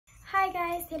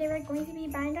Hi guys, today we're going to be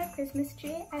buying our Christmas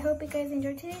tree. I hope you guys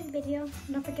enjoyed today's video.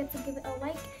 Don't forget to give it a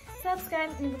like,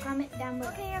 subscribe, and leave a comment down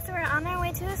below. Okay, so we're on our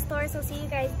way to the store, so see you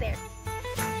guys there.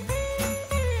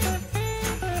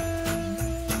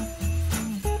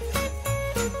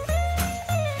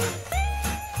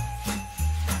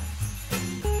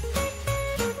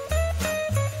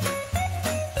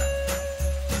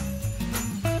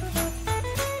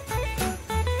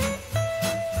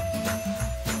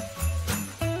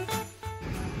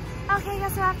 Okay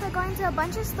guys, so after going to a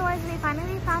bunch of stores, we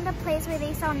finally found a place where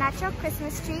they sell natural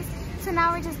Christmas trees. So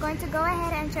now we're just going to go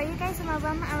ahead and show you guys some of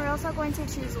them, and we're also going to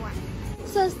choose one.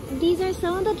 So these are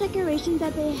some of the decorations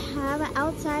that they have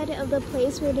outside of the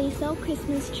place where they sell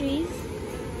Christmas trees.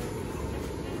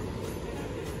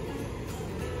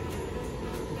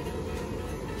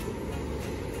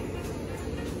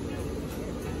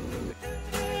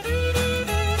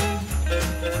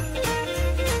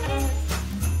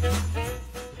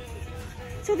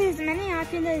 So there's many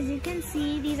options, as you can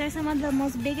see. These are some of the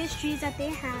most biggest trees that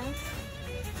they have.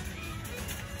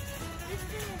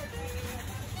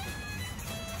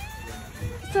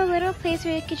 It's a little place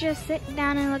where you could just sit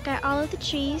down and look at all of the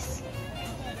trees.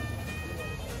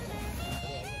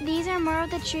 These are more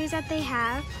of the trees that they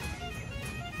have.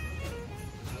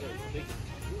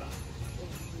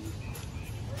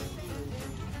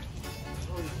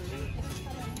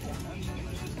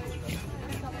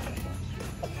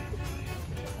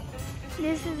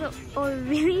 This is a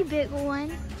really big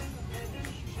one,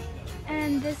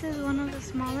 and this is one of the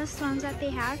smallest ones that they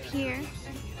have here.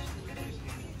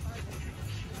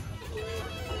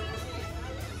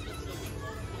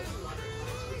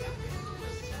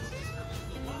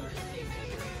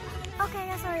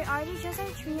 Okay, so we already chose our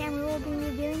tree, and we will be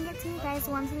revealing it to you guys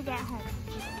once we get home.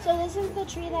 So this is the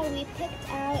tree that we picked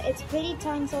out. It's pretty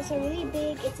tall, it's also really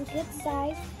big, it's a good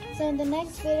size. So in the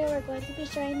next video, we're going to be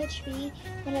showing the tree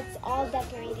when it's all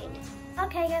decorated.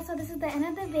 Okay guys, so this is the end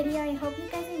of the video. I hope you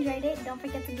guys enjoyed it. Don't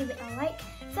forget to give it a like,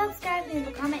 subscribe, and leave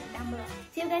a comment down below.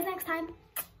 See you guys next time.